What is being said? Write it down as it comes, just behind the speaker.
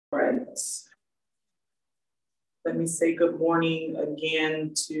Right. Let me say good morning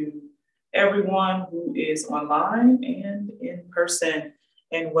again to everyone who is online and in person,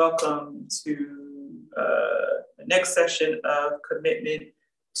 and welcome to the next session of Commitment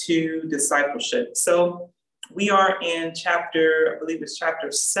to Discipleship. So we are in chapter, I believe it's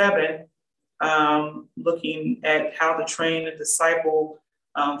chapter 7, looking at how to train a disciple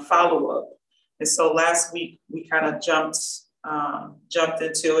follow-up. And so last week we kind of jumped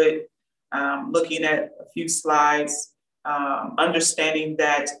into it, looking at a few slides, understanding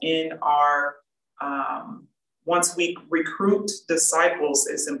that in our, once we recruit disciples,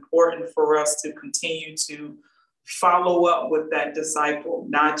 it's important for us to continue to follow up with that disciple,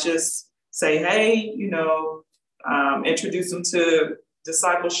 not just say, hey, introduce them to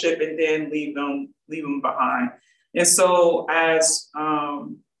discipleship and then leave them behind. And so as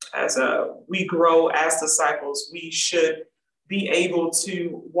we grow as disciples, we should be able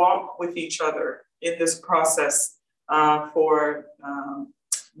to walk with each other in this process for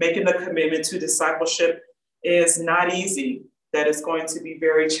making the commitment to discipleship is not easy. That is going to be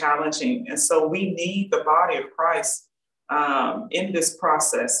very challenging. And so we need the body of Christ in this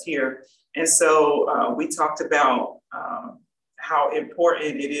process here. And so we talked about how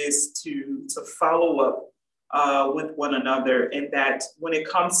important it is to follow up with one another, and that when it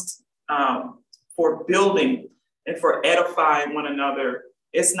comes for building and for edifying one another,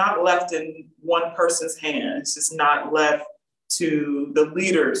 it's not left in one person's hands. It's not left to the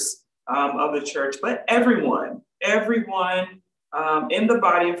leaders of the church, but everyone in the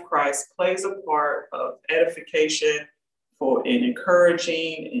body of Christ plays a part of edification in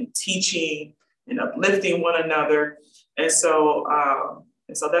encouraging and teaching and uplifting one another. And so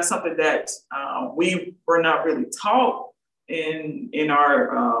that's something that we were not really taught in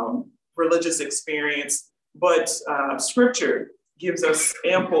our religious experience, but Scripture gives us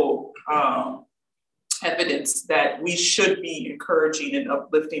ample evidence that we should be encouraging and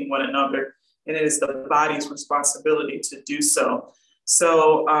uplifting one another, and it is the body's responsibility to do so.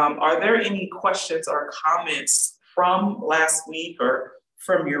 So are there any questions or comments from last week or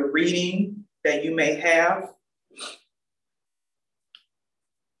from your reading that you may have?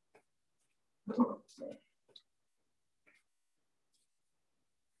 Cool.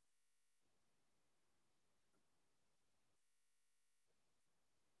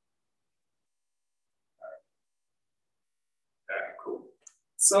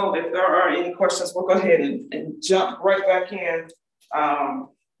 So if there are any questions, we'll go ahead and jump right back in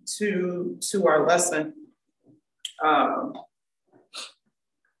to our lesson. I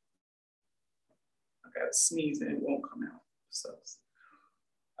gotta sneeze and it won't come out.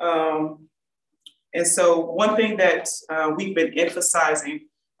 And so one thing that we've been emphasizing,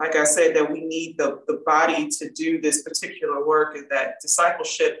 like I said, that we need the body to do this particular work, is that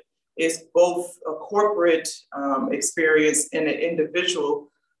discipleship is both a corporate experience and an individual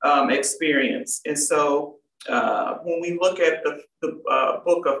experience. And so when we look at the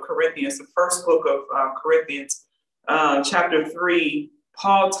book of Corinthians, the first book of Corinthians, chapter 3,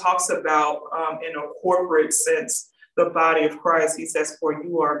 Paul talks about in a corporate sense, the body of Christ. He says, for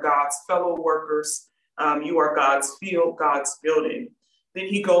you are God's fellow workers. You are God's field, God's building. Then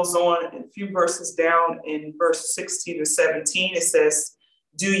he goes on a few verses down in verse 16 to 17. It says,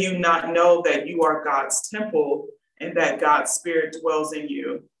 do you not know that you are God's temple and that God's spirit dwells in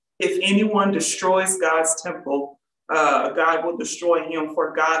you? If anyone destroys God's temple, God will destroy him,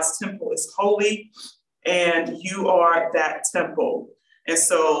 for God's temple is holy and you are that temple. And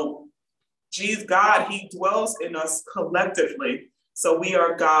so God, he dwells in us collectively. So we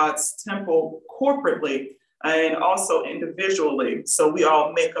are God's temple corporately and also individually. So we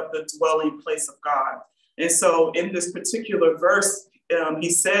all make up the dwelling place of God. And so in this particular verse,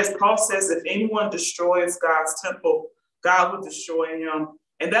 Paul says, if anyone destroys God's temple, God will destroy him.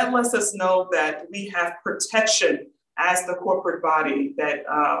 And that lets us know that we have protection as the corporate body, that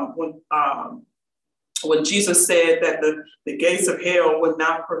when Jesus said that the gates of hell would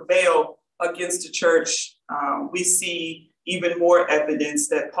not prevail against the church, we see even more evidence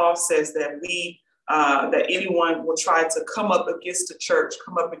that Paul says that that anyone will try to come up against the church,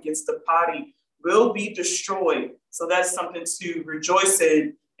 come up against the body, will be destroyed. So that's something to rejoice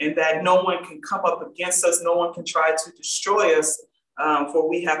in, and that no one can come up against us, no one can try to destroy us, for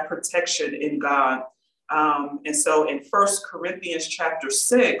we have protection in God. And so in 1 Corinthians chapter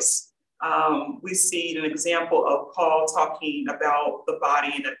 6, we see an example of Paul talking about the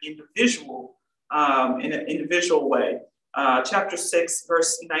body in an individual way. Chapter 6,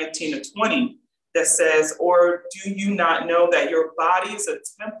 verse 19 to 20, that says, or do you not know that your body is a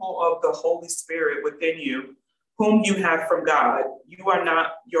temple of the Holy Spirit within you, whom you have from God. You are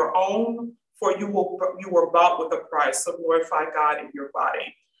not your own, for you were bought with a price. So glorify God in your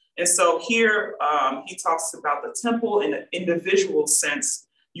body. And so here he talks about the temple in an individual sense,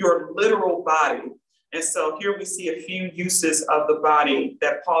 your literal body. And so here we see a few uses of the body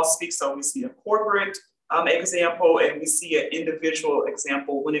that Paul speaks on. We see a corporate example, and we see an individual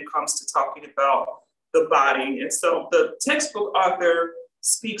example when it comes to talking about the body. And so the textbook author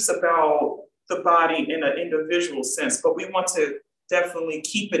speaks about the body in an individual sense, but we want to definitely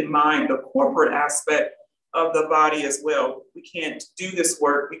keep in mind the corporate aspect of the body as well. We can't do this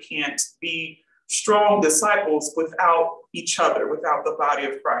work. We can't be strong disciples without each other, without the body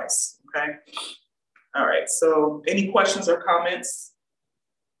of Christ. Okay. All right. So any questions or comments?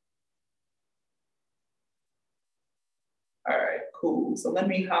 All right, cool. So let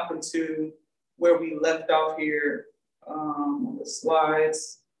me hop into where we left off here on the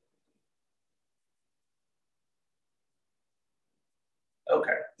slides.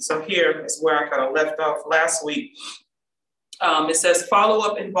 Okay, so here is where I kind of left off last week. It says,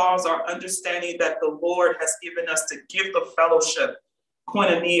 follow-up involves our understanding that the Lord has given us the gift of fellowship,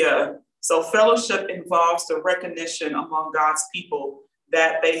 koinonia. So fellowship involves the recognition among God's people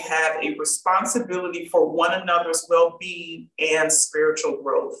that they have a responsibility for one another's well-being and spiritual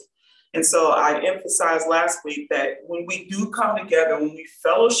growth. And so I emphasized last week that when we do come together, when we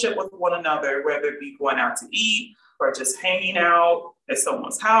fellowship with one another, whether it be going out to eat or just hanging out at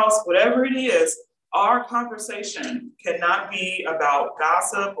someone's house, whatever it is, our conversation cannot be about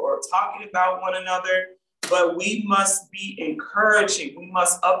gossip or talking about one another, but we must be encouraging. We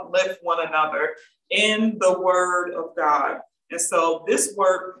must uplift one another in the word of God. And so this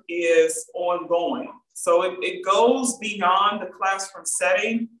work is ongoing. So it goes beyond the classroom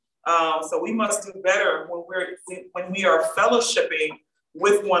setting. So we must do better when we are fellowshipping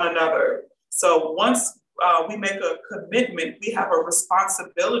with one another. So once we make a commitment, we have a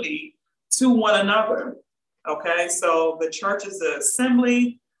responsibility to one another. Okay, so the church is an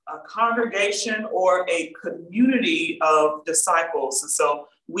assembly, a congregation, or a community of disciples. And so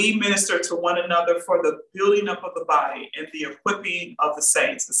we minister to one another for the building up of the body and the equipping of the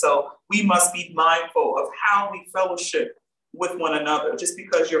saints. And so we must be mindful of how we fellowship with one another. Just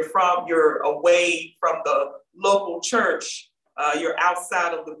because you're away from the local church, you're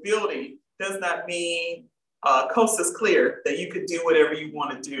outside of the building, does not mean coast is clear that you could do whatever you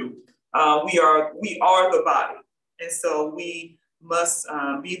want to do. We are the body. And so we must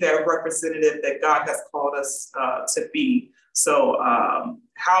be that representative that God has called us to be. So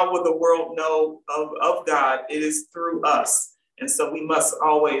how will the world know of God? It is through us. And so we must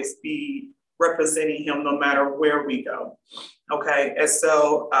always be representing him no matter where we go. Okay, and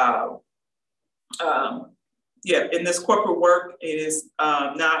so in this corporate work, it is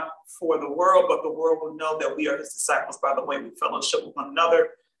not for the world, but the world will know that we are his disciples by the way we fellowship with one another.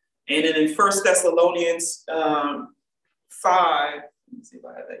 And then in 1 Thessalonians 5, let me see if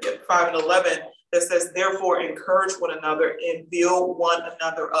I have that yet, 5 and 11, that says, therefore encourage one another and build one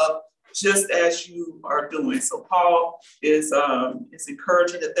another up just as you are doing. So Paul is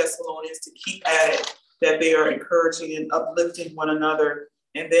encouraging the Thessalonians to keep at it, that they are encouraging and uplifting one another.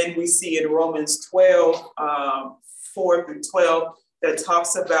 And then we see in Romans 12, 4 through 12, that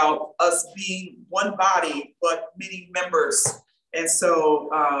talks about us being one body, but many members. And so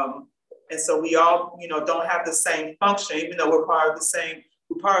we all, don't have the same function, even though we're part of the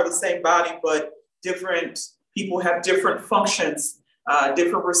same body, but different people have different functions,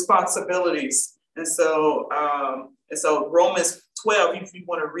 different responsibilities. And so Romans 12, if you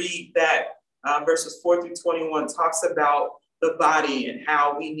want to read that, verses 4 through 21 talks about the body and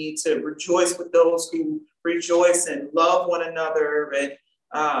how we need to rejoice with those who rejoice and love one another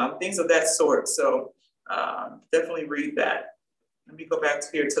and things of that sort. So definitely read that. Let me go back to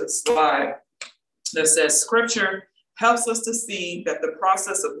the slide that says scripture helps us to see that the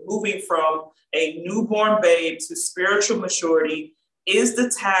process of moving from a newborn babe to spiritual maturity is the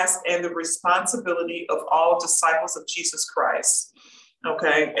task and the responsibility of all disciples of Jesus Christ.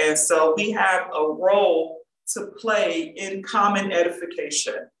 Okay, and so we have a role to play in common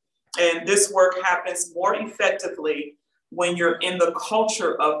edification. And this work happens more effectively when you're in the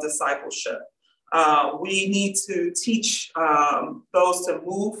culture of discipleship. We need to teach those to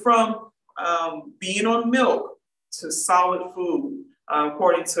move from being on milk to solid food,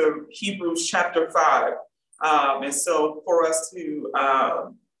 according to Hebrews chapter 5. And so for us to,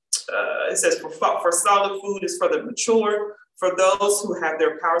 it says, for solid food is for the mature, for those who have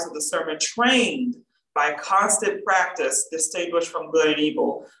their powers of discernment trained by constant practice, distinguished from good and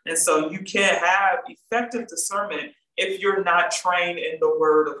evil. And so you can't have effective discernment if you're not trained in the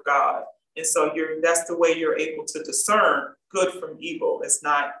word of God. And so that's the way you're able to discern good from evil. It's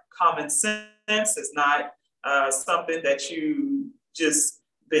not common sense. It's not something that you just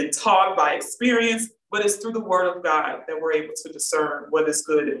been taught by experience, but it's through the word of God that we're able to discern what is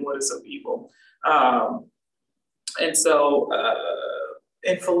good and what is of evil. And so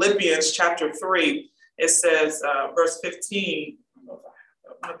in Philippians chapter 3, it says, verse 15, I don't know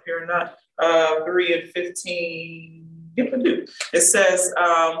if I'm up here or not, 3 and 15. Yep, I do. It says,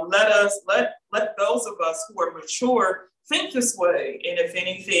 let those of us who are mature think this way. And if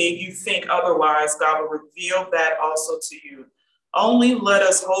anything you think otherwise, God will reveal that also to you. Only let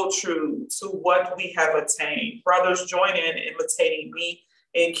us hold true to what we have attained. Brothers, join in imitating me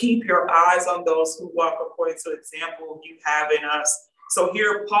and keep your eyes on those who walk according to the example you have in us. So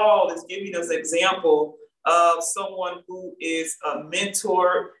here Paul is giving us an example of someone who is a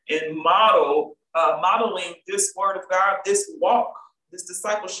mentor and modeling this word of God, this walk, this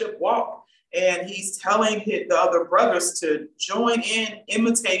discipleship walk. And he's telling the other brothers to join in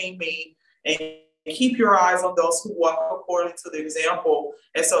imitating me and keep your eyes on those who walk according to the example.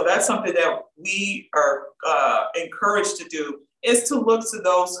 And so that's something that we are encouraged to do, is to look to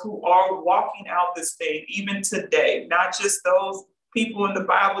those who are walking out this thing, even today, not just those people in the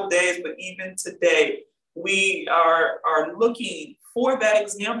Bible days, but even today. We are looking for that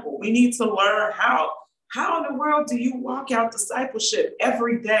example. We need to learn how in the world do you walk out discipleship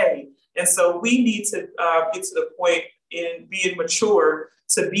every day? And so we need to get to the point in being mature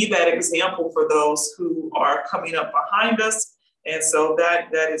to be that example for those who are coming up behind us. And so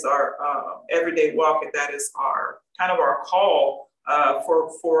that is our everyday walk, and that is our kind of our call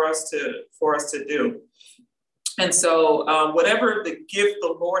for us to do. And so whatever the gift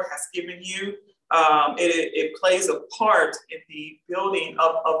the Lord has given you, it plays a part in the building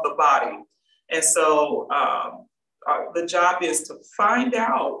up of the body. And so the job is to find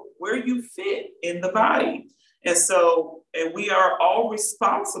out where you fit in the body. And we are all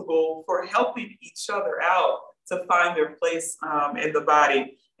responsible for helping each other out to find their place in the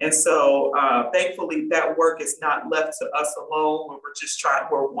body. And so thankfully that work is not left to us alone, when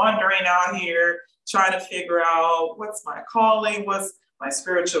we're wandering out here, trying to figure out what's my calling, what's my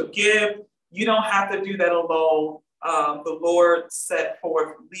spiritual gift. You don't have to do that alone. The Lord set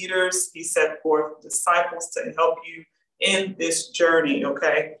forth leaders. He set forth disciples to help you in this journey,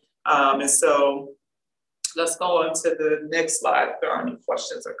 okay? And so let's go on to the next slide if there are any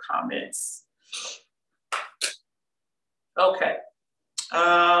questions or comments. Okay.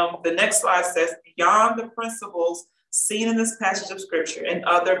 The next slide says, beyond the principles seen in this passage of scripture and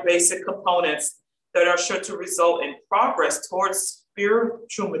other basic components that are sure to result in progress towards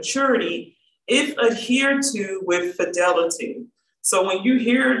spiritual maturity, if adhered to with fidelity. So when you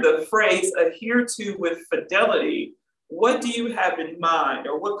hear the phrase adhere to with fidelity, what do you have in mind,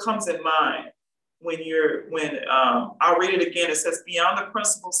 or what comes in mind I'll read it again. It says, beyond the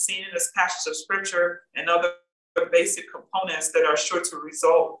principles seen in this passage of scripture and other basic components that are sure to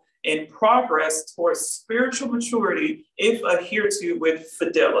result in progress towards spiritual maturity, if adhered to with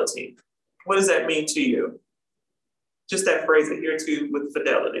fidelity. What does that mean to you? Just that phrase, adhere to with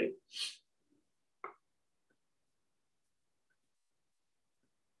fidelity.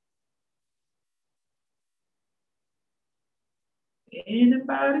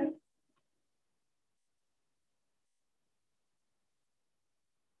 Anybody?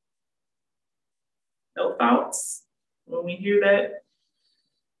 No thoughts when we hear that?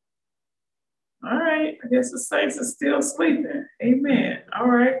 All right, I guess the saints are still sleeping. Amen. All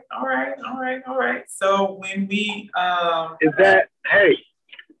right. So when we is that hey?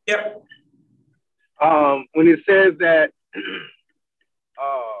 Yep. When it says that,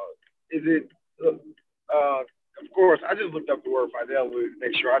 is it? Of course, I just looked up the word fidelity to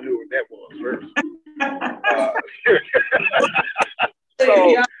make sure I knew what that was first.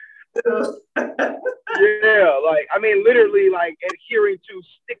 So. Yeah, like, I mean, literally, like, adhering to,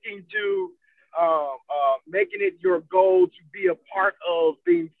 sticking to, making it your goal to be a part of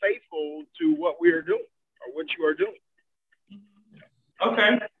being faithful to what we are doing or what you are doing.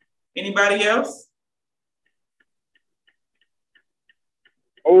 Okay. Anybody else?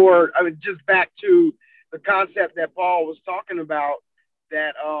 Or, I mean, just back to the concept that Paul was talking about,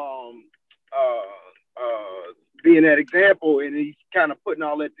 that being that example, and he's kind of putting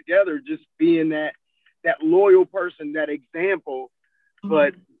all that together, just being that loyal person, that example,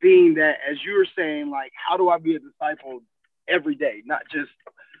 but being that, as you were saying, like, how do I be a disciple every day, not just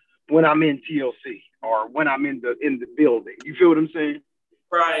when I'm in TLC or when I'm in the building. You feel what I'm saying?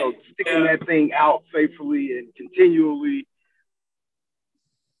 Right. So sticking that thing out faithfully and continually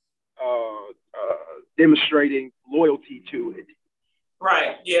demonstrating loyalty to it.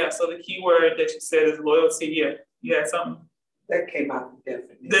 Right. Yeah. So the key word that you said is loyalty. Yeah. You had something? That came out the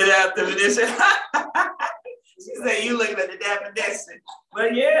definition. The definition. She said you looking at the definition.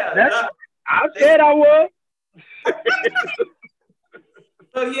 But yeah. I said I was.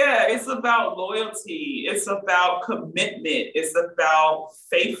 So yeah, it's about loyalty. It's about commitment. It's about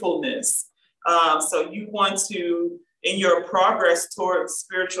faithfulness. So you want to, in your progress towards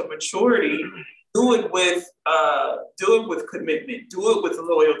spiritual maturity, do it with commitment. Do it with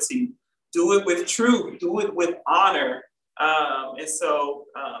loyalty. Do it with truth. Do it with honor. And so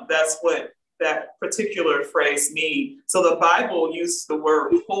that's what that particular phrase means. So the Bible uses the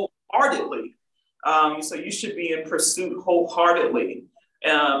word wholeheartedly. So you should be in pursuit wholeheartedly.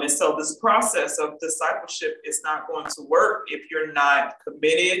 And so this process of discipleship is not going to work if you're not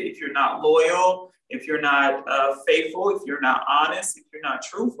committed, if you're not loyal, if you're not faithful, if you're not honest, if you're not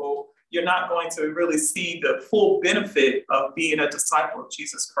truthful. You're not going to really see the full benefit of being a disciple of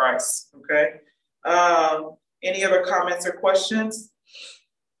Jesus Christ. Okay. Any other comments or questions?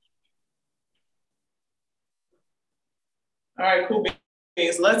 All right, cool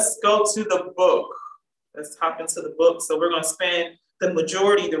beans. Let's go to the book. Let's hop into the book. So we're going to spend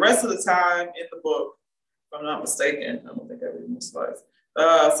the rest of the time in the book, if I'm not mistaken. I don't think I read my slides.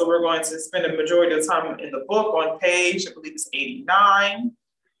 So we're going to spend the majority of the time in the book on page, I believe it's 89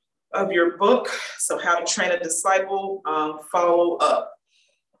 of your book. So How to Train a Disciple, follow up.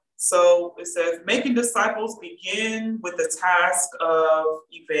 So it says, making disciples begin with the task of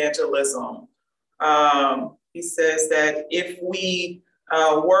evangelism. He says that if we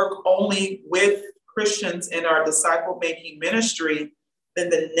work only with Christians in our disciple-making ministry, then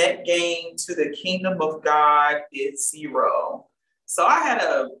the net gain to the kingdom of God is zero. So I had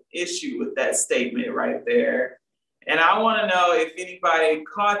an issue with that statement right there. And I want to know if anybody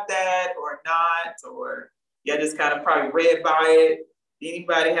caught that or not, or just kind of probably read by it.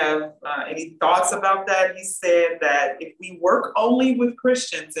 Anybody have any thoughts about that? He said that if we work only with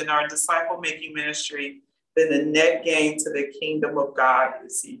Christians in our disciple-making ministry, then the net gain to the kingdom of God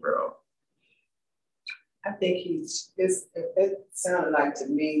is zero. I think it sounded like to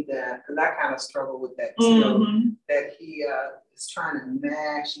me that, because I kind of struggle with that too, that he is trying to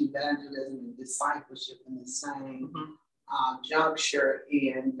mash evangelism and discipleship in the same juncture.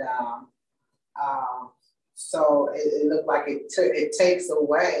 And so it looked like it takes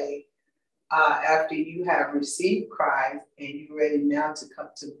away after you have received Christ and you're ready now to come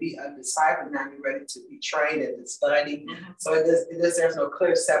to be a disciple. Now you're ready to be trained and to study. So there's no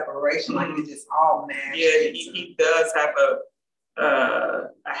clear separation, like it just all mashed. Yeah, he does have a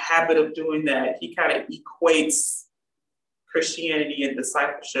habit of doing that. He kind of equates Christianity and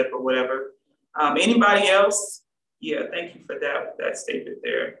discipleship or whatever. Anybody else? Yeah, thank you for that statement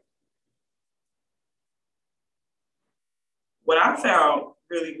there. What I found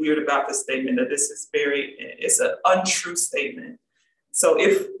really weird about this statement, that this is it's an untrue statement. So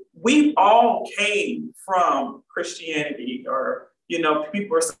if we all came from Christianity, or, some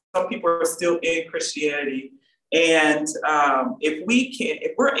people are still in Christianity, and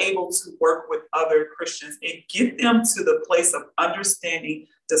if we're able to work with other Christians and get them to the place of understanding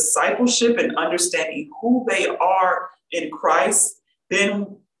discipleship and understanding who they are in Christ,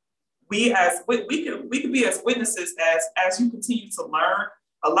 then we can be as witnesses as you continue to learn.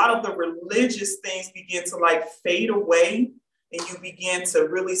 A lot of the religious things begin to fade away, and you begin to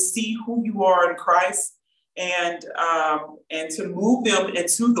really see who you are in Christ, and to move them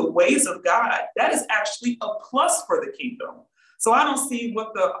into the ways of God. That is actually a plus for the kingdom. So I see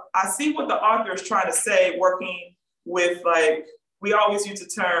what the author is trying to say, working with, we always use the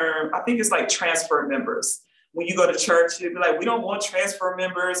term, I think it's transfer members. When you go to church, you'll be like, we don't want transfer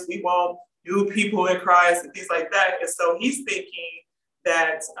members. We want new people in Christ and things like that. And so he's thinking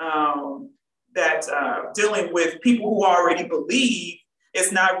that dealing with people who already believe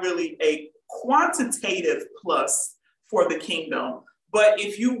is not really a quantitative plus for the kingdom. But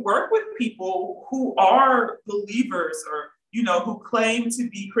if you work with people who are believers, or who claim to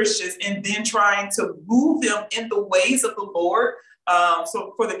be Christians, and then trying to move them in the ways of the Lord,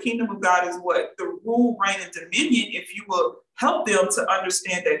 so for the kingdom of God is what? The rule, reign, and dominion. If you will help them to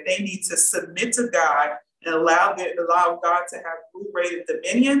understand that they need to submit to God and allow God to have rule, reign, and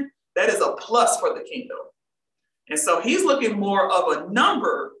dominion, that is a plus for the kingdom. And so he's looking more of a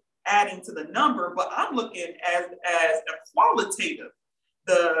number, adding to the number, but I'm looking as a qualitative,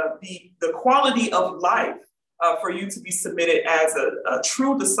 the quality of life for you to be submitted as a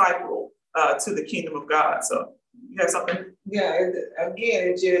true disciple to the kingdom of God. So you have something? Yeah,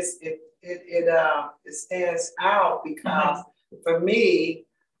 again, it stands out because for me,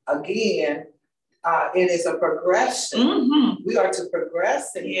 again, it is a progression. Mm-hmm. We are to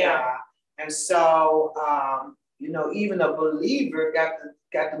progress in God. And so, even a believer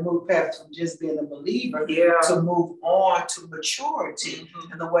got to move past from just being a believer to move on to maturity.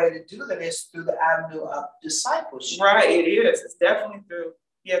 Mm-hmm. And the way to do that is through the avenue of discipleship. Right, it is. It's definitely through.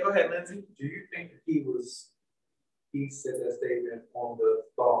 Yeah, go ahead, Lindsay. Do you think that he said that statement on the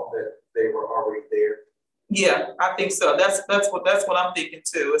thought that they were already there? Yeah, I think so. That's what I'm thinking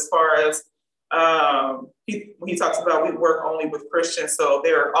too. As far as he talks about, we work only with Christians, so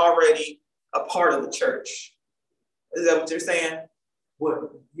they're already a part of the church. Is that what you're saying?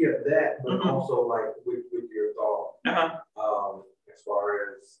 Well, yeah, that, but also like with your thought, as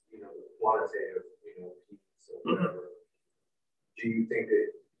far as the quantitative, piece or whatever. Do you think that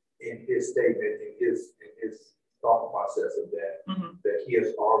in his statement, in his thought process of that, that he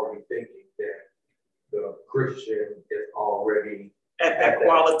is already thinking that the Christian is already at that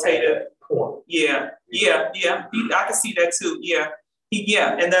qualitative point? Yeah. I can see that too.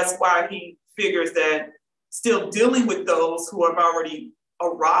 Yeah, and that's why he figures that still dealing with those who have already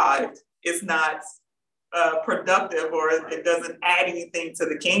arrived is not productive, or it doesn't add anything to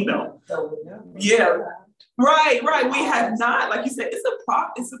the kingdom. Yeah. Right. We have not, like you said, it's a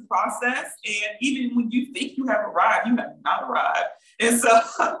process, and even when you think you have arrived, you have not arrived, and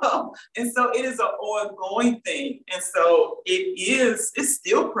so it is an ongoing thing, and so it's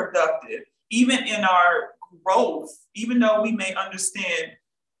still productive, even in our growth, even though we may understand,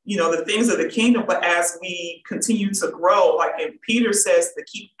 the things of the kingdom, but as we continue to grow, like Peter says, to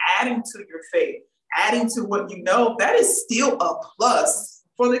keep adding to your faith, adding to what you know, that is still a plus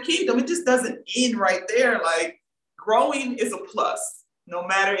for the kingdom. It just doesn't end right there. Like, growing is a plus, no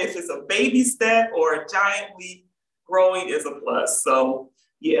matter if it's a baby step or a giant leap, growing is a plus. So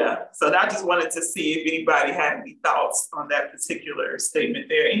yeah, so I just wanted to see if anybody had any thoughts on that particular statement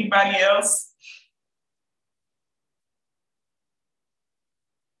there. Anybody else?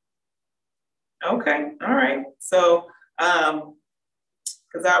 Okay, all right. So,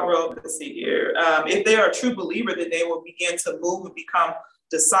 because I wrote, let's see here, if they are a true believer, then they will begin to move and become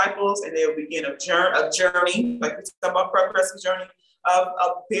disciples, and they will begin a journey, like we talk about progressive journey of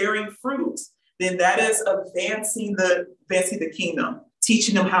bearing fruit. Then that is advancing the kingdom,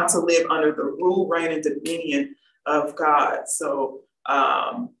 teaching them how to live under the rule, reign, and dominion of God. So,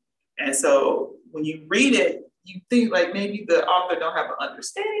 and so when you read it, you think like maybe the author don't have an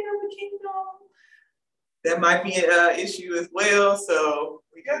understanding of the kingdom. That might be an issue as well. So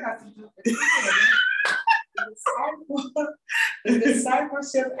we gotta have to do it. The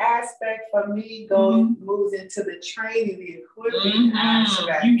discipleship aspect for me moves into the training, the equipping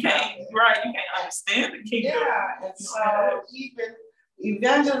aspect. You can't understand the kingdom. Yeah, and so even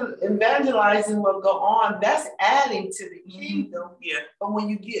evangelizing will go on. That's adding to the kingdom. Yeah. But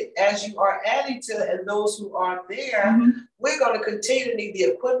when as you are adding to and those who are there, we're going to continue to need the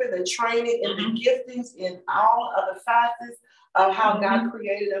equipment, the training, and the giftings in all of the facets of how God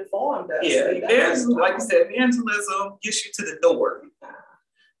created and formed us. Yeah, like you said, evangelism gets you to the door.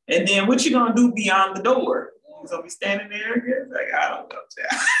 And then what you gonna do beyond the door? You're gonna be standing there again? Like, I don't know,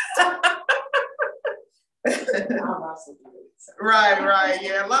 Right.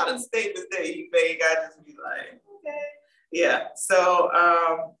 Yeah, a lot of statements that he made, I just be like, okay. Yeah, so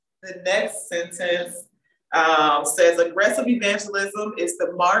the next sentence says, aggressive evangelism is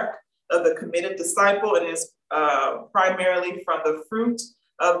the mark of the committed disciple, and is primarily from the fruit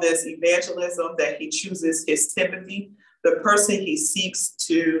of this evangelism that he chooses his Timothy, the person he seeks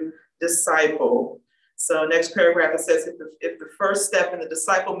to disciple. So next paragraph, it says, if the first step in the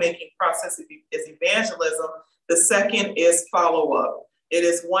disciple-making process is evangelism, the second is follow-up. It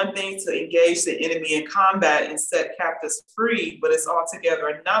is one thing to engage the enemy in combat and set captives free, but it's altogether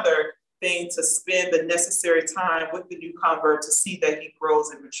another thing to spend the necessary time with the new convert to see that he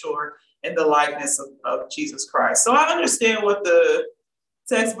grows and matures in the likeness of Jesus Christ. So I understand what the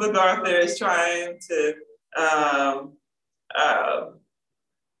textbook author is trying to,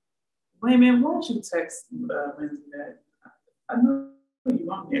 wait a minute, why don't you text Lindsay that? I know you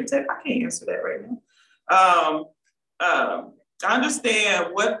want me to text, I can't answer that right now. I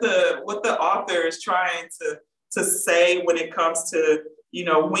understand what the author is trying to say when it comes to,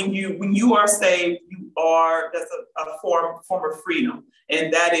 when you are saved, that's a form of freedom,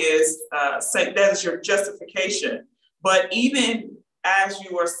 and that is your justification. But even as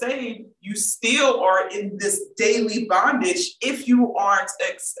you are saved, you still are in this daily bondage if you aren't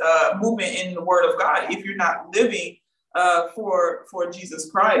moving in the Word of God, if you're not living for Jesus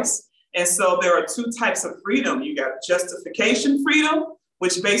Christ. And so there are two types of freedom. You got justification freedom,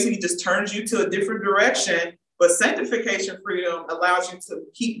 which basically just turns you to a different direction. But sanctification freedom allows you to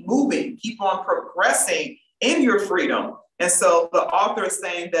keep moving, keep on progressing in your freedom. And so the author is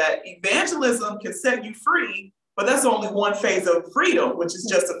saying that evangelism can set you free, but that's only one phase of freedom, which is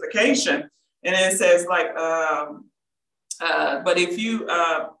justification. And it says like, but if you,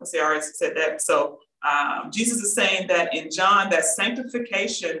 let's see, I already said that. So Jesus is saying that in John, that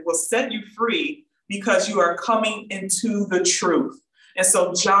sanctification will set you free because you are coming into the truth. And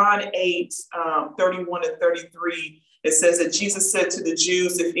so John 8, 31 and 33, it says that Jesus said to the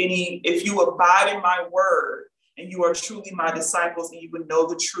Jews, if you abide in my word, and you are truly my disciples, and you would know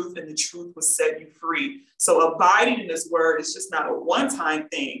the truth, and the truth will set you free. So abiding in this word is just not a one-time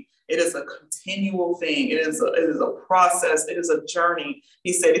thing. It is a continual thing. It is a process. It is a journey.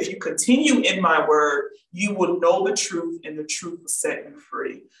 He said, if you continue in my word, you will know the truth, and the truth will set you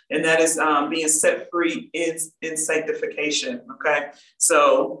free. And that is being set free in sanctification. Okay.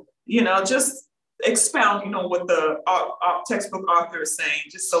 So, just expound, what the textbook author is saying,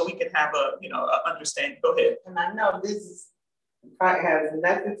 just so we can have a understanding. Go ahead. And I know this probably has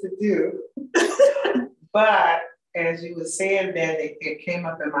nothing to do, but as you were saying that, it came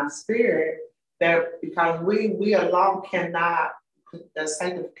up in my spirit that because we alone cannot, the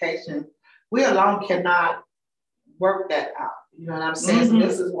sanctification, we alone cannot work that out. You know what I'm saying? Mm-hmm. So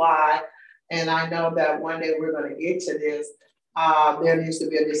this is why, and I know that one day we're going to get to this. There needs to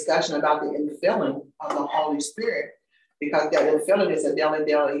be a discussion about the infilling of the Holy Spirit, because that infilling is a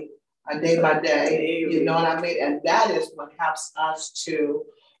daily, a day by day. You know what I mean? And that is what helps us to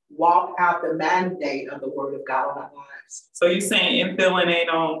walk out the mandate of the Word of God in our lives. So you're saying infilling ain't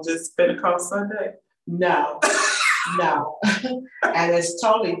on just Pentecost Sunday? No, no. And it's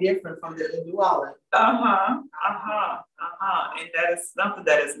totally different from the indwelling. And that is something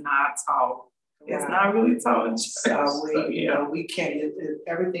that is not taught. It's not really taught in church. So we can't,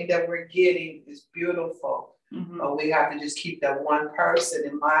 everything that we're getting is beautiful, but we have to just keep that one person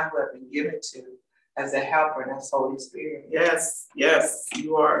in mind who have been given to as a helper, and that's Holy Spirit. Yes,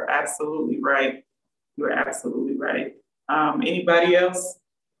 you are absolutely right. You are absolutely right. Anybody else?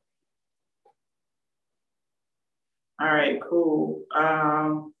 All right, cool.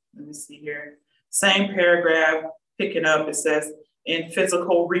 Let me see here. Same paragraph, picking up, it says, in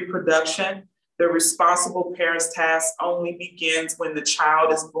physical reproduction, the responsible parent's task only begins when the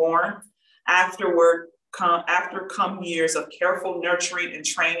child is born. After come years of careful nurturing and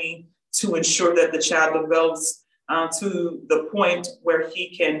training to ensure that the child develops to the point where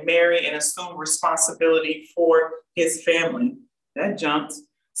he can marry and assume responsibility for his family. That jumped.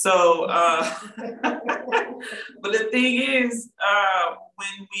 So, but the thing is,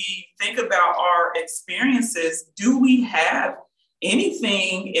 when we think about our experiences, do we have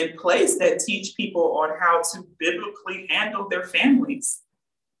anything in place that teach people on how to biblically handle their families,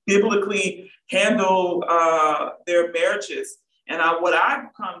 biblically handle their marriages? And what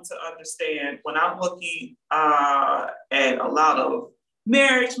I've come to understand when I'm looking at a lot of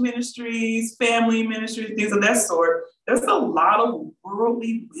marriage ministries, family ministries, things of that sort, there's a lot of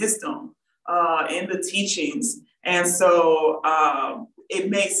worldly wisdom in the teachings. And so it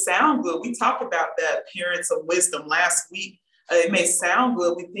may sound good. We talked about that appearance of wisdom last week. It may sound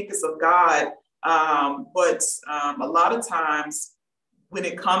good. We think it's of God. But a lot of times when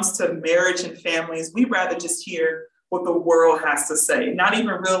it comes to marriage and families, we rather just hear what the world has to say, not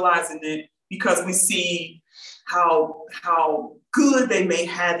even realizing it, because we see how good they may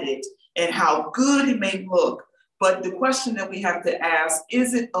have it and how good it may look. But the question that we have to ask,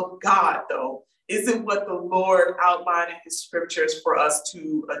 is it of God though? Is it what the Lord outlined in his scriptures for us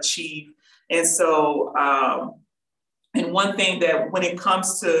to achieve? And so, and one thing that when it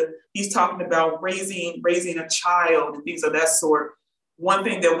comes to, he's talking about raising a child and things of that sort. One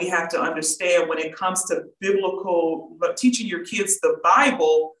thing that we have to understand when it comes to biblical, teaching your kids the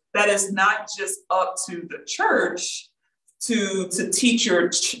Bible, that is not just up to the church to teach your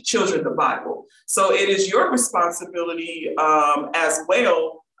children the Bible. So it is your responsibility as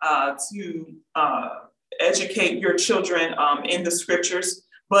well to educate your children in the scriptures.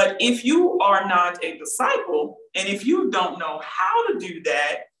 But if you are not a disciple, and if you don't know how to do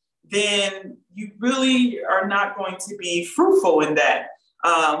that, then you really are not going to be fruitful in that.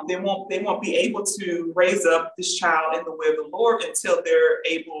 They won't be able to raise up this child in the way of the Lord until they're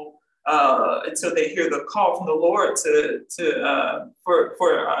able, until they hear the call from the Lord for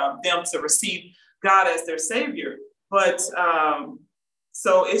them to receive God as their Savior. But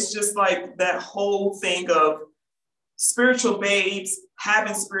so it's just like that whole thing of spiritual babes,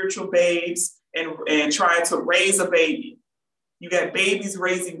 having spiritual babes, and trying to raise a baby. You got babies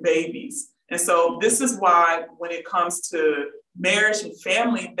raising babies. And so this is why when it comes to marriage and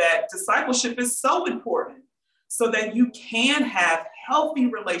family, that discipleship is so important. so that you can have healthy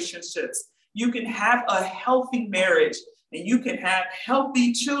relationships. You can have a healthy marriage, and you can have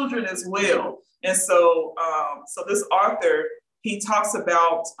healthy children as well. And so, so this author, he talks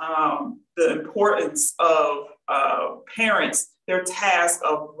about the importance of parents, their task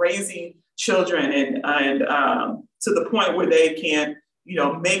of raising children, and to the point where they can,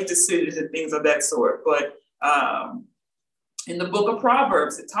 make decisions and things of that sort. But in the book of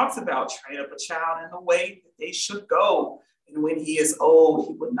Proverbs, it talks about train up a child in the way that they should go. And when he is old,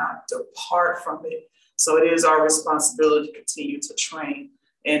 he would not depart from it. So it is our responsibility to continue to train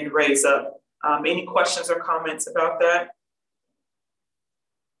and raise up. Any questions or comments about that?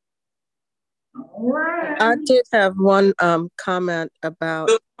 All right. I did have one comment about.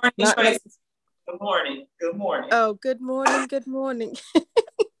 Good morning, Good morning. Good morning. Oh, good morning. Good morning.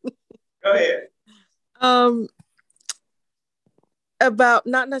 Go ahead. About,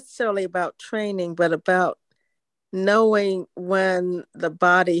 not necessarily about training, but about knowing when the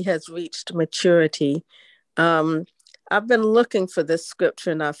body has reached maturity. I've been looking for this scripture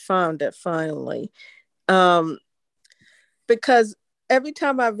and I found it finally. Because every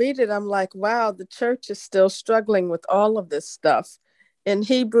time I read it, I'm like, wow, the church is still struggling with all of this stuff. In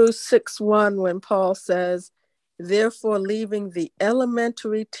Hebrews 6:1, when Paul says, therefore, leaving the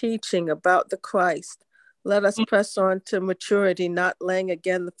elementary teaching about the Christ, let us press on to maturity, not laying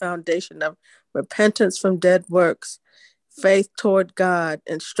again the foundation of repentance from dead works, faith toward God,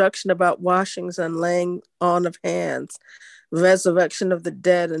 instruction about washings and laying on of hands, resurrection of the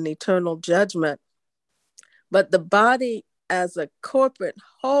dead and eternal judgment. But the body as a corporate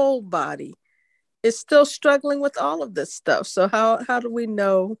whole body is still struggling with all of this stuff. So how do we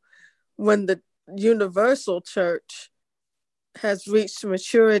know when the universal church has reached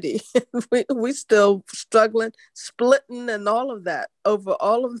maturity? we still struggling, splitting and all of that over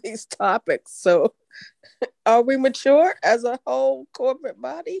all of these topics. So are we mature as a whole corporate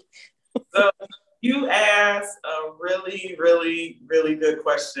body? So you asked a really, really, really good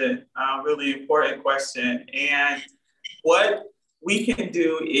question, really important question. And what we can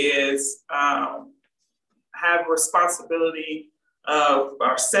do is have responsibility of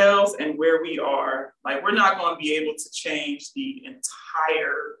ourselves and where we are. Like, we're not going to be able to change the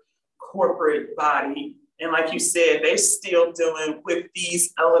entire corporate body. And like you said, they're still dealing with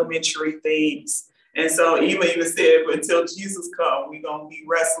these elementary things. And so even said, until Jesus comes, we're going to be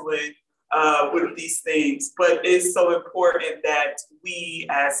wrestling with these things. But it's so important that we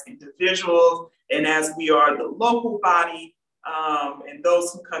as individuals and as we are the local body and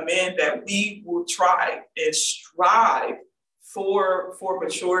those who come in, that we will try and strive for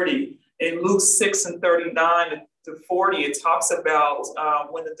maturity. In Luke 6:39 to 40, it talks about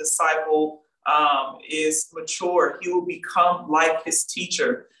when the disciple is mature, he will become like his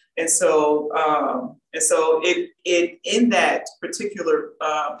teacher. And so it in that particular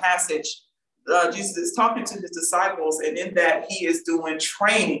passage, Jesus is talking to his disciples, and in that he is doing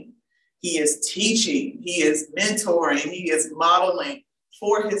training, he is teaching, he is mentoring, he is modeling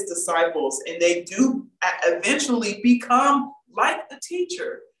for his disciples, and they do eventually become like the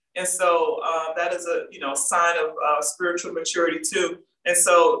teacher. And so that is a sign of spiritual maturity too. And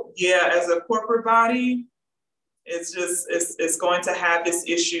so as a corporate body, it's going to have its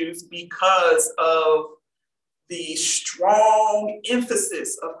issues because of the strong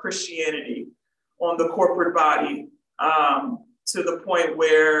emphasis of Christianity on the corporate body, to the point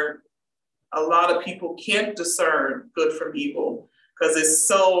where a lot of people can't discern good from evil because it's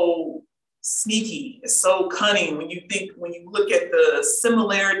so sneaky, it's so cunning when you look at the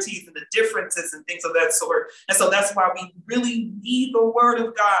similarities and the differences and things of that sort. And so that's why we really need the word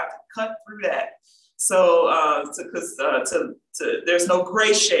of God to cut through that. So, because there's no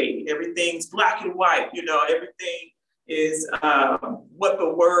gray shade, everything's black and white, everything is what the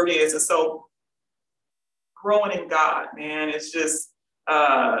word is. And so growing in God, man, it's just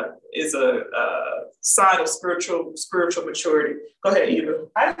is a sign of spiritual maturity. Go ahead, Eva.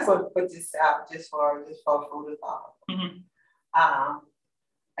 I just want to put this out just for food of thought. Mm-hmm.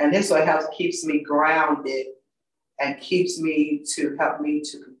 And this way keeps me grounded and help me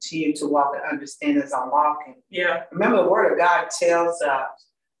to continue to walk and understand as I'm walking. Yeah. Remember, the word of God tells us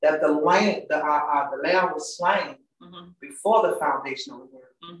that the lamb was slain before the foundation of the world.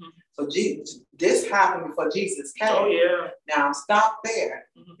 Mm-hmm. So this happened before Jesus came. Oh, yeah. Now stop there.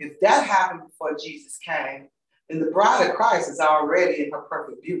 Mm-hmm. If that happened before Jesus came, then the bride of Christ is already in her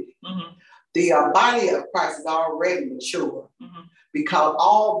perfect beauty. Mm-hmm. The body of Christ is already mature. Mm-hmm. Because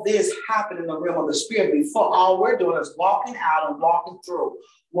all this happened in the realm of the spirit before. All we're doing is walking out and walking through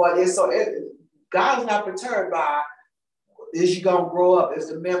what is. So God is not perturbed by is you gonna grow up? Is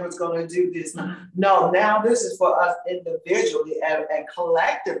the members gonna do this? No, now this is for us individually and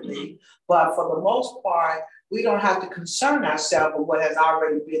collectively, but for the most part, we don't have to concern ourselves with what has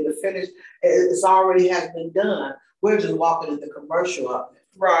already been the finished. It's already has been done. We're just walking in the commercial of it.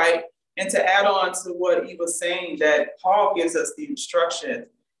 Right. And to add on to what Eve was saying, that Paul gives us the instruction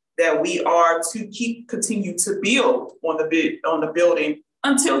that we are to continue to build on the building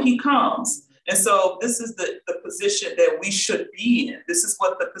until he comes. And so this is the position that we should be in. This is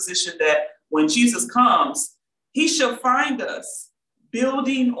what the position that when Jesus comes, he shall find us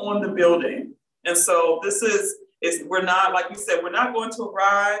building on the building. And so this is we're not, like you said, we're not going to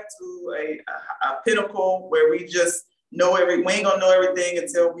arrive to a pinnacle where we just know we ain't gonna know everything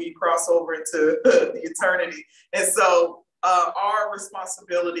until we cross over into the eternity. And so our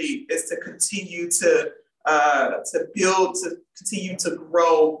responsibility is to continue to build, to continue to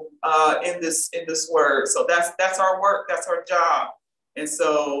grow in this word. So that's our work, that's our job. And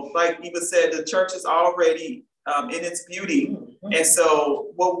so, like Eva said, the church is already in its beauty. And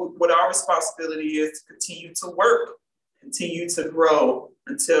so what our responsibility is to continue to work, continue to grow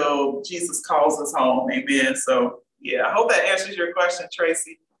until Jesus calls us home. Amen. So yeah, I hope that answers your question,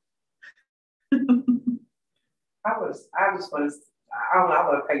 Tracy. I want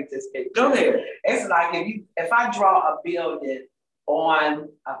to paint this picture. Go ahead. It's like if I draw a building on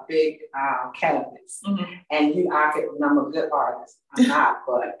a big canvas, and I'm a good artist. I'm not,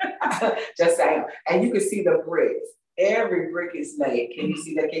 but just saying. And you can see the bricks. Every brick is laid. Can you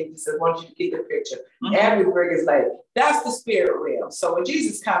see that? I want you to get the picture. Every brick is laid. That's the spirit realm. So when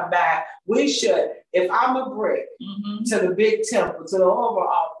Jesus comes back, we should, if I'm a brick to the big temple, to the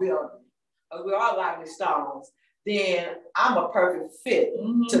overall building, we're all lively stones, then I'm a perfect fit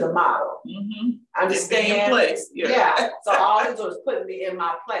to the model. Understand? Place. Yeah. So all he does is put me in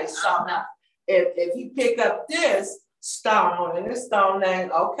my place. So now, if you pick up this stone and this stone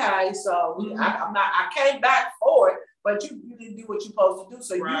name, okay, so I came back for it, but you didn't do what you're supposed to do.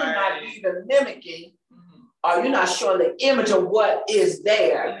 So you're not even mimicking, or you're not showing the image of what is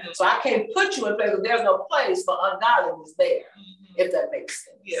there. So I can't put you in place because there's no place for ungodliness there, if that makes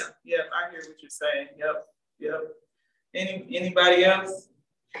sense. Yeah, I hear what you're saying. Yep. Anybody else?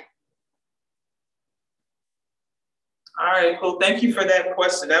 All right, cool. Thank you for that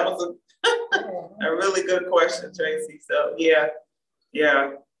question. That was a really good question, Tracy. So yeah.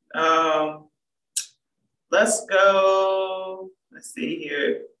 Let's go. Let's see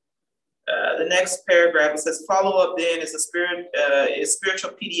here. The next paragraph, it says, follow up then is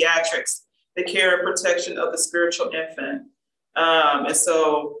spiritual pediatrics, the care and protection of the spiritual infant. And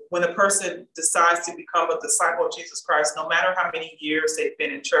so when a person decides to become a disciple of Jesus Christ, no matter how many years they've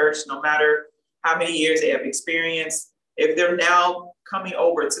been in church, no matter how many years they have experienced, if they're now coming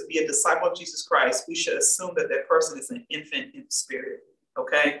over to be a disciple of Jesus Christ, we should assume that that person is an infant in the spirit.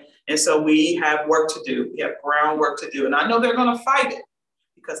 Okay. And so we have work to do. We have groundwork to do. And I know they're going to fight it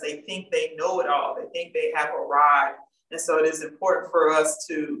because they think they know it all. They think they have arrived. And so it is important for us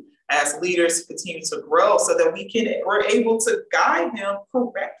to, as leaders, continue to grow so that we're able to guide them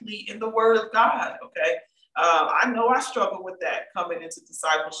correctly in the word of God. Okay. I know I struggle with that coming into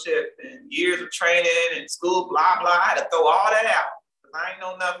discipleship and years of training and school, blah, blah. I had to throw all that out because I ain't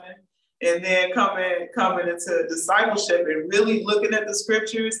know nothing. And then coming into discipleship and really looking at the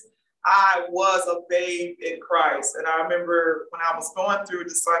scriptures, I was a babe in Christ. And I remember when I was going through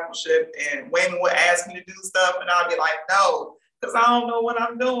discipleship and Wayman would ask me to do stuff and I'd be like, no, because I don't know what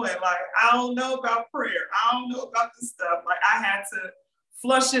I'm doing. Like, I don't know about prayer. I don't know about this stuff. Like, I had to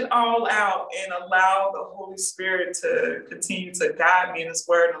flush it all out and allow the Holy Spirit to continue to guide me in His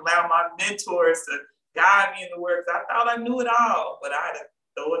word and allow my mentors to guide me in the word. I thought I knew it all, but I had to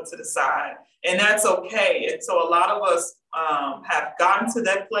throw it to the side. And that's okay. And so a lot of us have gotten to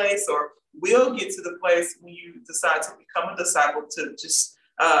that place or will get to the place when you decide to become a disciple to just,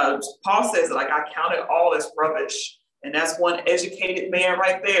 Paul says, like, I count it all as rubbish. And that's one educated man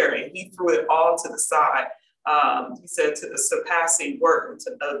right there. And he threw it all to the side. He said to the surpassing work,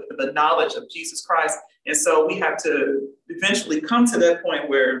 to the knowledge of Jesus Christ. And so we have to eventually come to that point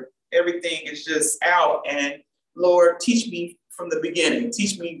where everything is just out. And Lord, teach me from the beginning.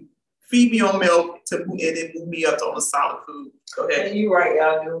 Teach me, feed me on milk and then move me up on the solid food. Go ahead. And you're right,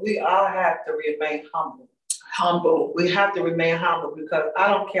 Elder. We all have to remain humble. We have to remain humble because I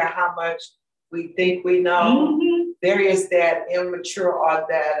don't care how much we think we know. There is that immature or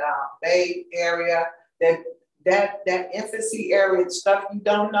that babe area that that infancy area, stuff you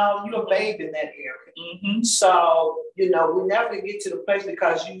don't know, you're a babe in that area. So, we never get to the place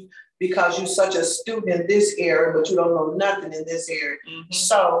because you're such a student in this area, but you don't know nothing in this area.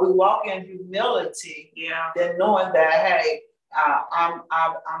 So we walk in humility, then knowing that, hey, I'm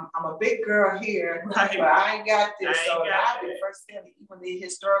a big girl here, but I ain't got this. So I'll be first telling even the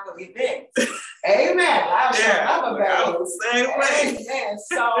historical events. Amen. I'll show other battles. Amen.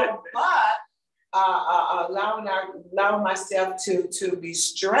 So, but allowing myself to be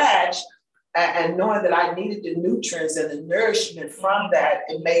stretched and knowing that I needed the nutrients and the nourishment from that,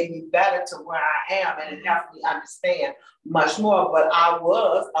 it made me better to where I am, and it helped me understand much more. But I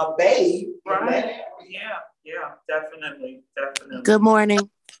was a babe in that area. Yeah, definitely. Good morning.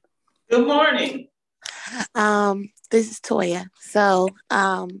 Good morning. This is Toya. So,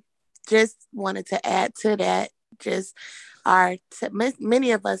 just wanted to add to that. Just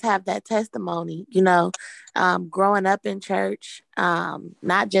many of us have that testimony, growing up in church,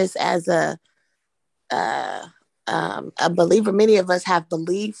 not just as a believer. Many of us have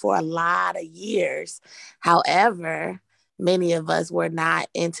believed for a lot of years. However, many of us were not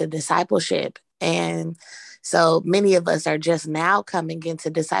into discipleship. And so many of us are just now coming into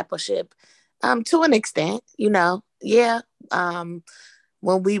discipleship to an extent,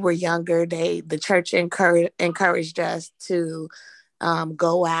 when we were younger, the church encouraged us to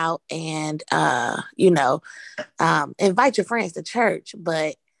go out and, invite your friends to church.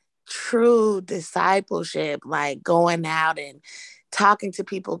 But true discipleship, like going out and talking to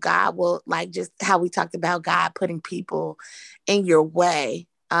people, God will, like just how we talked about God putting people in your way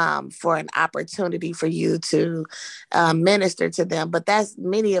for an opportunity for you to minister to them. But that's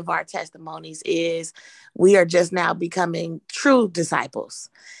many of our testimonies is we are just now becoming true disciples.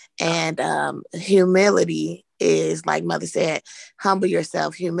 And humility is, like Mother said, humble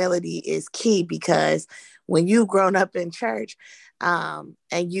yourself. Humility is key, because when you've grown up in church and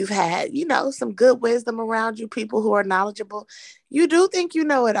you've had, some good wisdom around you, people who are knowledgeable, you do think you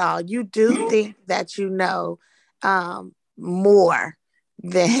know it all. You do think that you know more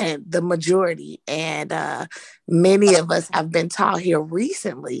than the majority. And many of us have been taught here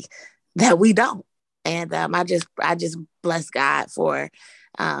recently that we don't. And I just bless God for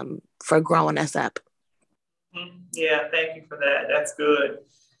growing us up. Yeah, thank you for that. That's good.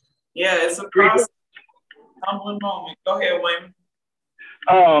 Yeah, it's a process. Humbling moment. Go ahead, Wayne.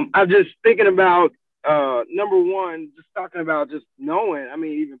 I'm just thinking about number one, just talking about just knowing. I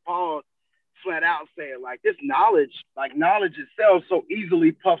mean, even Paul flat out saying, like, this knowledge itself so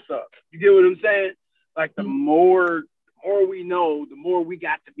easily puffs up. You get what I'm saying? Like, the more we know, the more we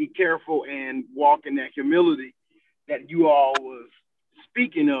got to be careful and walk in that humility that you all was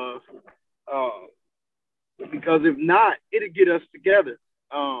speaking of. Because if not, it'll get us together.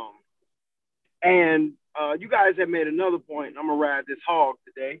 And you guys have made another point. I'm gonna ride this hog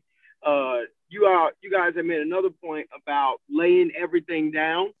today. You guys have made another point about laying everything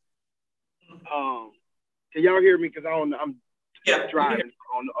down. Can y'all hear me? Because I'm driving.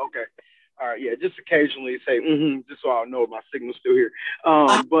 Okay. All right. Yeah. Just occasionally say just so I know my signal's still here.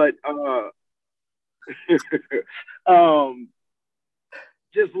 But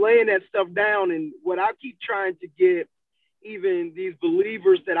just laying that stuff down. And what I keep trying to get even these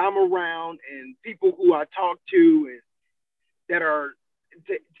believers that I'm around and people who I talk to and that are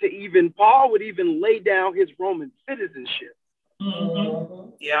to even Paul would even lay down his Roman citizenship.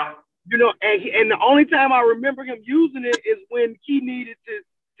 Yeah. And the only time I remember him using it is when he needed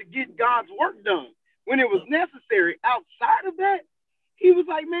to get God's work done, when it was necessary. Outside of that, he was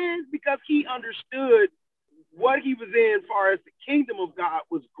like, man, because he understood what he was in as far as the kingdom of God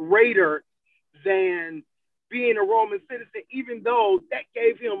was greater than being a Roman citizen, even though that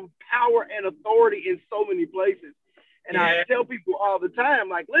gave him power and authority in so many places. And I tell people all the time,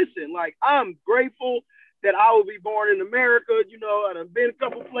 like, listen, like, I'm grateful that I will be born in America, and I've been a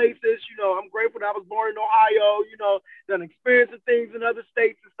couple places, I'm grateful that I was born in Ohio, done experiencing things in other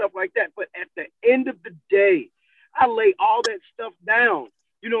states and stuff like that. But at the end of the day, I lay all that stuff down,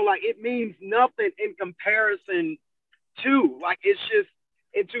 like it means nothing in comparison to, like, it's just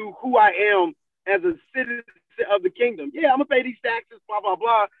into who I am as a citizen of the kingdom. Yeah, I'm gonna pay these taxes, blah, blah,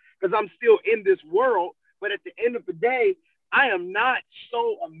 blah, because I'm still in this world. But at the end of the day, I am not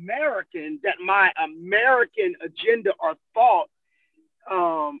so American that my American agenda or thought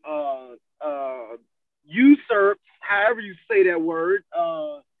usurps, however you say that word.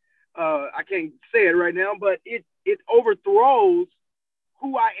 I can't say it right now, but it overthrows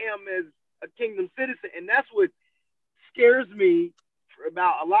who I am as a kingdom citizen. And that's what scares me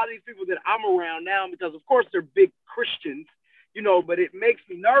about a lot of these people that I'm around now, because of course they're big Christians, but it makes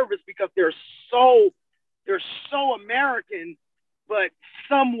me nervous because they're so they're so American, but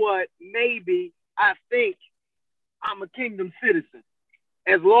somewhat maybe I think I'm a kingdom citizen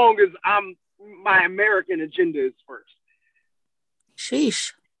as long as my American agenda is first.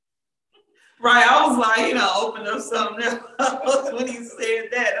 Sheesh. Right, I was like, open up something else when he said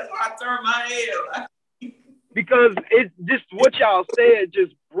that. That's why I turned my head. Because it just what y'all said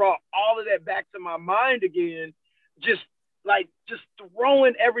just brought all of that back to my mind again. Just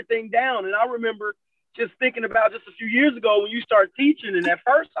throwing everything down. And I remember just thinking about just a few years ago when you start teaching, and at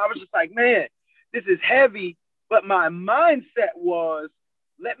first I was just like, man, this is heavy. But my mindset was,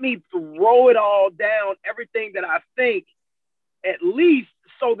 let me throw it all down, everything that I think, at least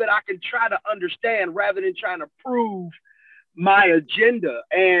so that I can try to understand rather than trying to prove my agenda.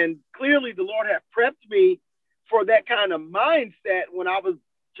 And clearly the Lord had prepped me for that kind of mindset when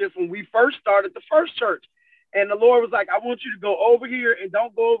we first started the first church. And the Lord was like, I want you to go over here and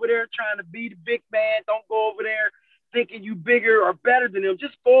don't go over there trying to be the big man. Don't go over there thinking you bigger or better than them.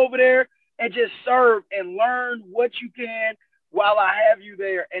 Just go over there and just serve and learn what you can while I have you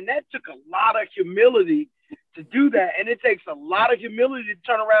there. And that took a lot of humility to do that. And it takes a lot of humility to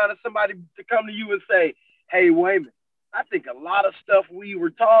turn around and somebody to come to you and say, hey, wait a minute. I think a lot of stuff we were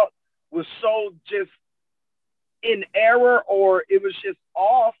taught was so just in error, or it was just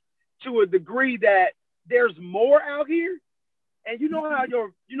off to a degree that there's more out here. And you know how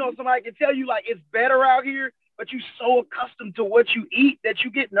somebody can tell you like it's better out here, but you're so accustomed to what you eat that you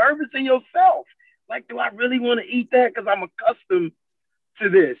get nervous in yourself. Like, do I really want to eat that? Because I'm accustomed to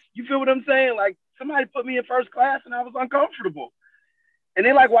this. You feel what I'm saying? Like, somebody put me in first class and I was uncomfortable. And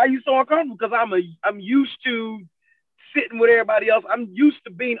they're like, why are you so uncomfortable? Because I'm used to sitting with everybody else. I'm used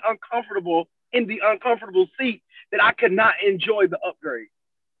to being uncomfortable in the uncomfortable seat that I could not enjoy the upgrade.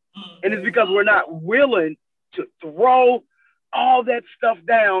 And it's because we're not willing to throw all that stuff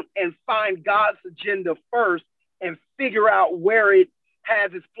down and find God's agenda first and figure out where it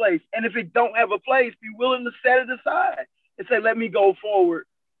has its place. And if it don't have a place, be willing to set it aside and say, let me go forward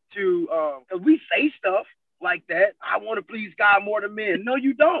to, because we say stuff like that. I want to please God more than men. No,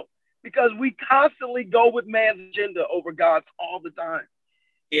 you don't, because we constantly go with man's agenda over God's all the time.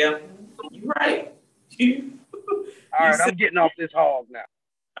 Yeah, you're right. All right, I'm getting off this hog now.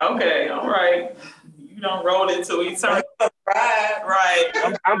 Okay, all right. You don't roll it till we turn. Right.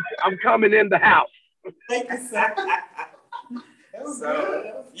 I'm coming in the house. Thank you, sir.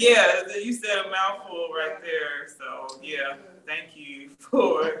 So, yeah, you said a mouthful right there. So, yeah, thank you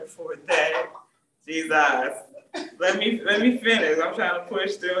for that. Jesus. Let me finish. I'm trying to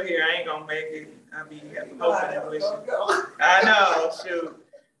push through here. I ain't gonna make it. I'll be hoping and wishing. I know, shoot.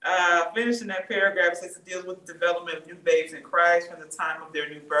 Finishing that paragraph, says it deals with the development of new babes in Christ from the time of their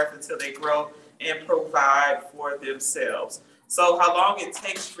new birth until they grow and provide for themselves. So how long it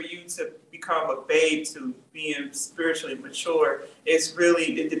takes for you to become a babe to being spiritually mature,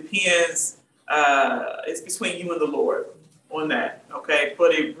 it depends. It's between you and the Lord on that, okay?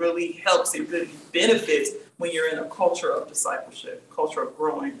 But it really helps, it really benefits when you're in a culture of discipleship, culture of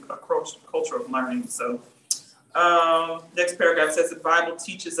growing, a culture of learning. So next paragraph says the Bible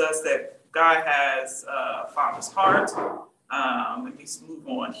teaches us that God has a father's heart. Let me move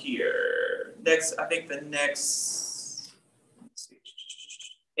on here.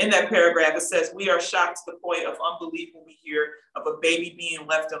 In that paragraph, it says, we are shocked to the point of unbelief when we hear of a baby being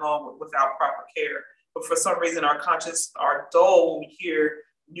left alone without proper care. But for some reason, our consciences are dull when we hear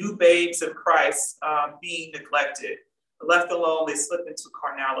new babes of Christ being neglected. Left alone, they slip into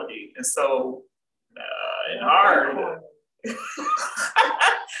carnality. And so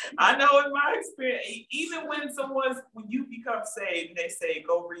I know in my experience, even when you become saved, they say,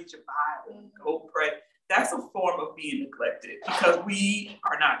 go read your Bible, go pray. That's a form of being neglected because we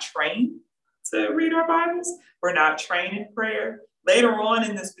are not trained to read our Bibles. We're not trained in prayer. Later on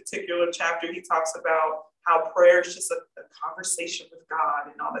in this particular chapter, he talks about how prayer is just a conversation with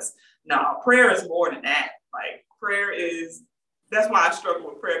God and all this. No, prayer is more than that. Like that's why I struggle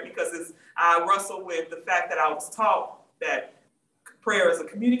with prayer, because I wrestle with the fact that I was taught that prayer is a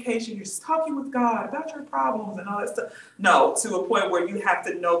communication. You're just talking with God about your problems and all that stuff. No, to a point where you have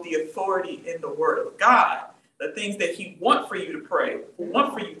to know the authority in the Word of God, the things that He wants for you to pray,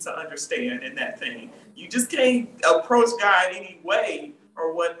 want for you to understand in that thing. You just can't approach God any way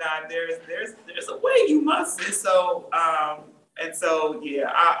or whatnot. There's a way you must. And so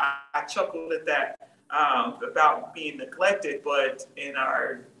yeah, I chuckled at that about being neglected, but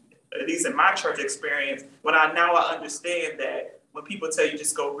at least in my church experience, I understand that when people tell you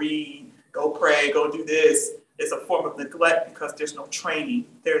just go read, go pray, go do this, it's a form of neglect because there's no training.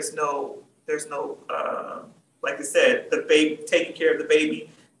 There's no like I said, the baby, taking care of the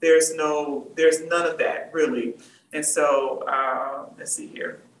baby, there's none of that really. And so let's see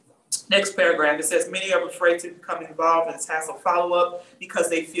here. Next paragraph, it says, many are afraid to become involved in this hassle follow-up because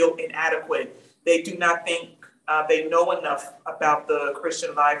they feel inadequate. They do not think they know enough about the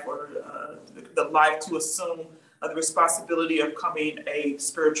Christian life or the life to assume the responsibility of becoming a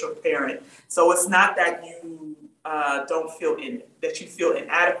spiritual parent. So it's not that you don't feel that you feel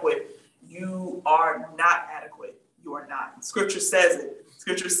inadequate. You are not adequate. You are not. Scripture says it.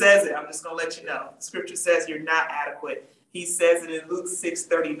 Scripture says it. I'm just going to let you know. Scripture says you're not adequate. He says it in Luke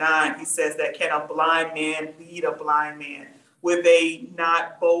 6:39. He says that can a blind man lead a blind man? Will they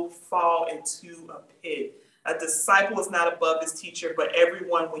not both fall into a pit? A disciple is not above his teacher, but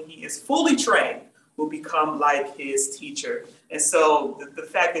everyone, when he is fully trained, will become like his teacher. And so the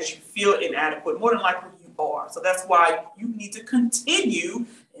fact that you feel inadequate, more than likely you are. So that's why you need to continue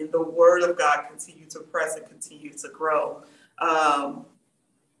in the word of God, continue to press and continue to grow. And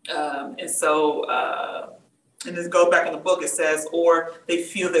this goes back in the book, it says, or they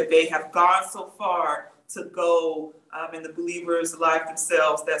feel that they have gone so far to go in the believer's life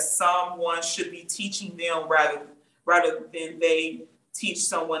themselves that someone should be teaching them rather than they teach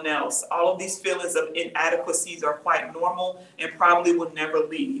someone else. All of these feelings of inadequacies are quite normal and probably will never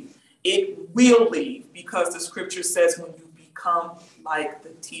leave. It will leave because the scripture says when you become like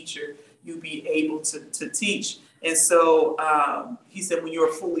the teacher, you'll be able to teach. And so he said when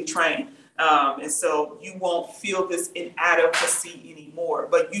you're fully trained. And so you won't feel this inadequacy anymore,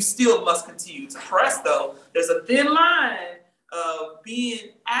 but you still must continue to press though. There's a thin line of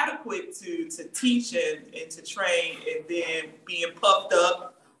being adequate to teach and to train and then being puffed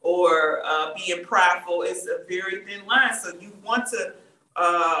up or being prideful. It's a very thin line. So you want to,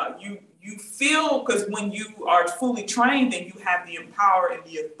 you feel, because when you are fully trained, then you have the power and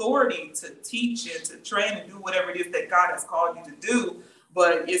the authority to teach and to train and do whatever it is that God has called you to do.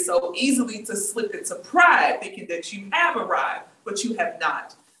 But it's so easily to slip into pride, thinking that you have arrived, but you have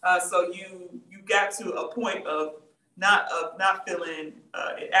not. So you got to a point of not feeling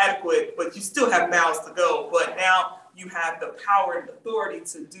inadequate, but you still have miles to go. But now you have the power and authority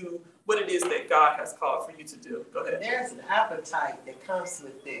to do what it is that God has called for you to do. Go ahead. There's an appetite that comes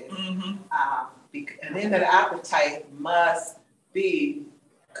with this. Mm-hmm. And then that appetite must be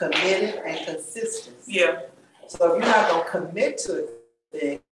committed and consistent. Yeah. So if you're not going to commit to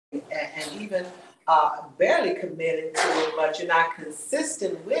it, and even barely committed to it, but you're not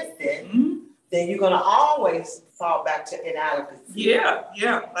consistent with it, then you're going to always fall back to inadequacy. Yeah.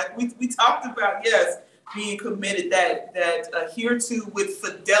 Like we talked about, yes, being committed, that adhere to with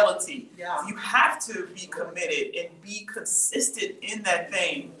fidelity. Yeah. You have to be committed and be consistent in that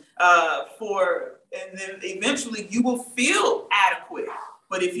thing and then eventually you will feel adequate.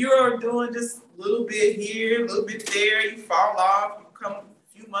 But if you're doing just a little bit here, a little bit there, you fall off, you come a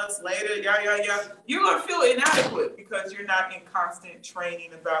few months later, you're going to feel inadequate because you're not in constant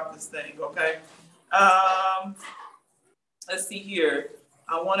training about this thing, okay? Let's see here.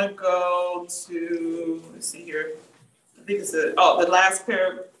 I want to go to, let's see here. I think it's the last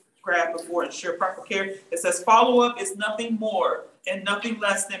paragraph before ensure proper care. It says follow-up is nothing more and nothing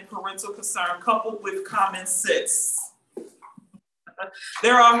less than parental concern coupled with common sense.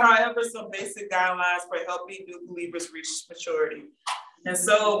 There are, however, some basic guidelines for helping new believers reach maturity. And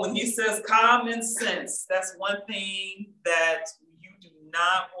so when he says common sense, that's one thing that you do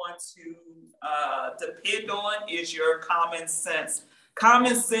not want to depend on is your common sense.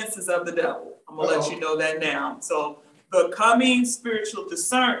 Common sense is of the devil. I'm going to let you know that now. So becoming being spiritually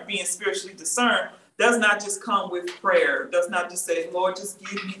discerned does not just come with prayer. Does not just say, Lord, just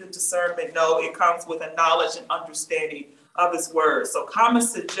give me the discernment. No, it comes with a knowledge and understanding of his word. So common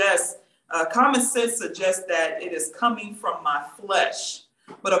sense suggests that it is coming from my flesh.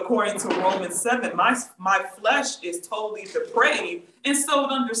 But according to Romans 7, my flesh is totally depraved and sowed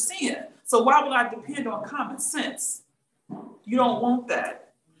under sin. So why would I depend on common sense? You don't want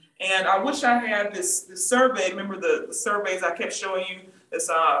that. And I wish I had this survey. Remember the surveys I kept showing you? It's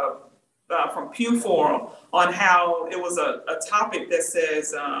from Pew Forum on how it was a topic that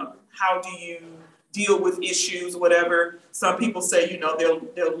says, how do you deal with issues, whatever. Some people say,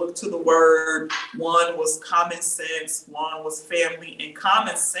 they'll look to the word. One was common sense, one was family, and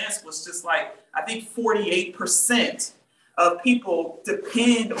common sense was just like, I think 48% of people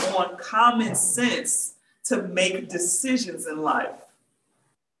depend on common sense to make decisions in life.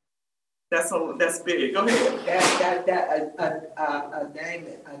 That's big. Go ahead.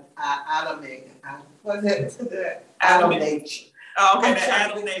 Adam nature. Oh, okay, the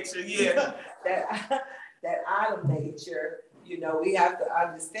Adam nature, yeah. that Adam nature, we have to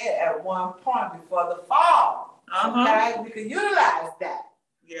understand at one point before the fall. Okay, we can utilize that.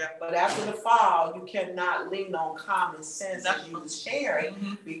 Yeah. But after the fall, you cannot lean on common sense as you was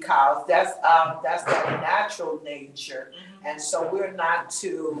sharing, because that's that natural nature. And so we're not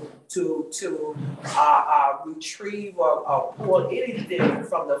to retrieve or pull anything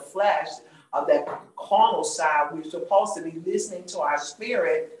from the flesh of that carnal side. We're supposed to be listening to our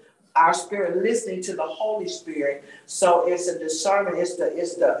spirit listening to the Holy Spirit. So it's a discernment. It's the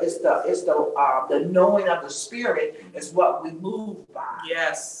knowing of the Spirit is what we move by.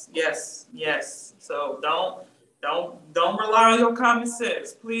 Yes. So don't rely on your common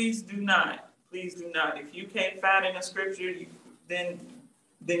sense. Please do not. If you can't find it in the scripture, then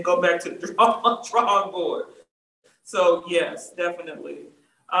go back to the drawing board. So yes, definitely.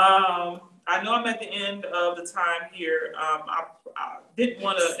 I know I'm at the end of the time here. I didn't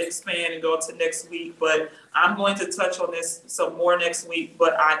want to expand and go to next week, but I'm going to touch on this some more next week,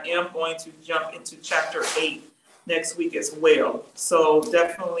 but I am going to jump into chapter 8 next week as well. So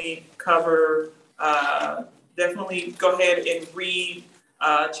definitely definitely go ahead and read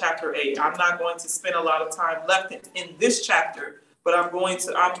chapter 8. I'm not going to spend a lot of time left in this chapter, but I'm going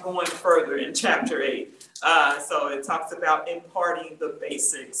further in chapter 8. So it talks about imparting the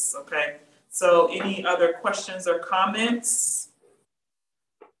basics, okay? So any other questions or comments?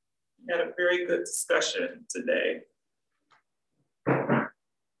 We had a very good discussion today. All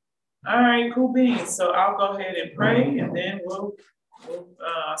right, cool beans. So I'll go ahead and pray, and then we'll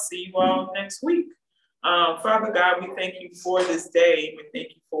see you all next week. Father God, we thank you for this day. We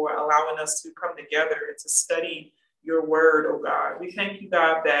thank you for allowing us to come together and to study your word, oh God. We thank you,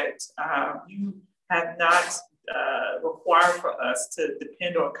 God, that you have not required for us to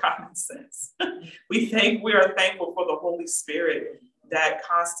depend on common sense. We are thankful for the Holy Spirit that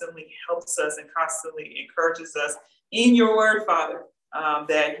constantly helps us and constantly encourages us in your word, Father,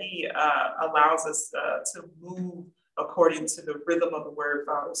 that he allows us to move according to the rhythm of the word,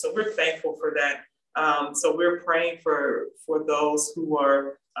 Father. So we're thankful for that. So we're praying for those who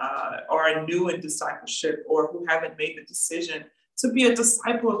are new in discipleship or who haven't made the decision to be a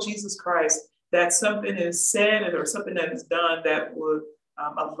disciple of Jesus Christ, that something is said or something that is done that would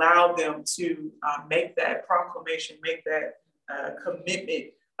allow them to make that proclamation, make that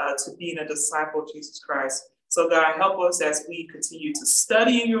commitment to being a disciple of Jesus Christ. So God, help us as we continue to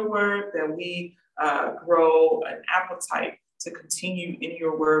study in your word, that we grow an appetite to continue in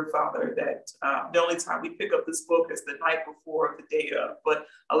your word, Father, that the only time we pick up this book is the night before, the day of, but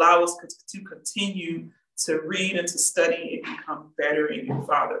allow us to continue to read and to study and become better in you,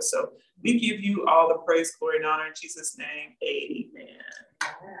 Father. So we give you all the praise, glory, and honor in Jesus' name. Amen.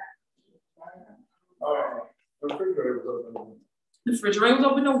 The refrigerator was open. The refrigerator was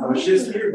open. I was just here.